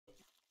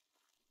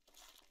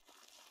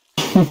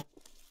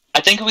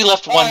I think we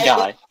left one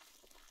guy.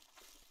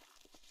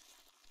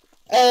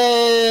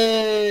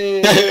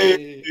 Hey!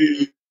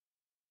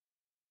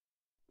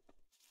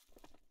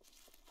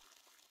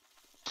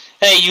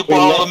 Hey, you bought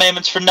all the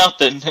amendments for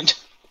nothing.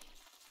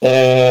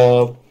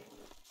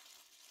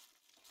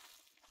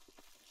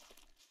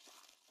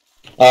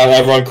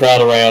 Everyone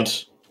crowd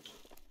around.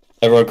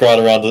 Everyone crowd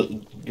around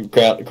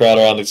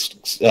this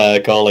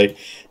collie.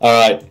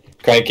 Alright,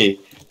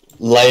 Cranky.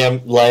 Lay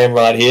him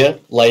right here.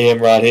 Lay him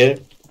right here.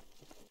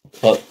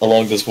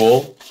 Along this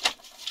wall.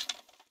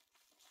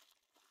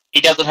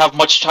 He doesn't have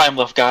much time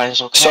left, guys,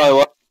 okay? Sorry,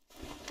 what?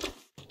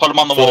 Put him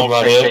on the wall,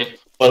 right here.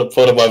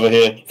 Put him over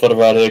here. Put him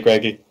right here,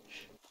 Cranky.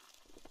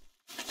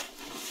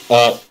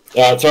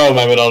 Alright, throw a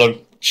moment on him.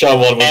 Show him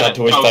what we've done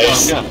to his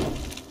face.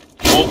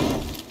 Oh.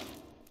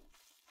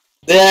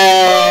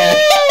 Yeah!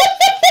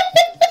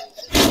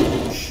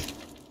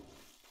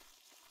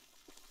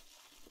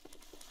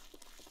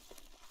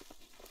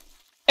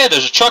 Hey,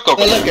 there's a truck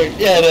over there. Look,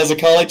 yeah, there's a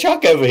collie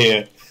truck over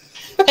here.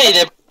 Hey,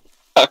 there's a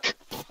truck.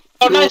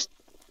 Oh, nice.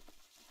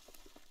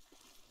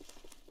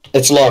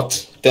 It's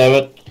locked. Damn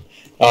it.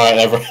 Alright,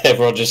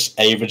 everyone just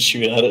aim and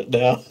shoot at it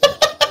now.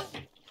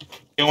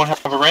 Anyone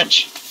have a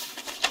wrench?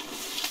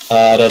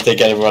 I don't think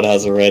anyone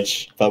has a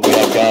wrench, but we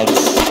have guns.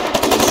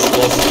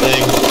 What's the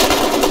thing?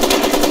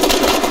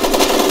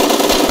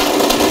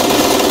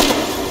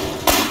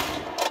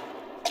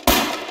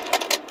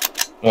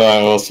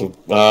 Alright, awesome.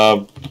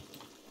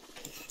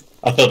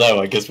 I don't know,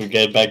 I guess we're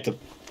getting back to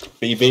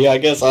BB, I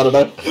guess? I don't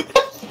know.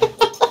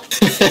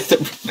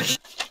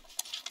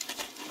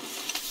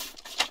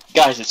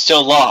 Guys, it's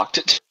still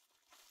locked.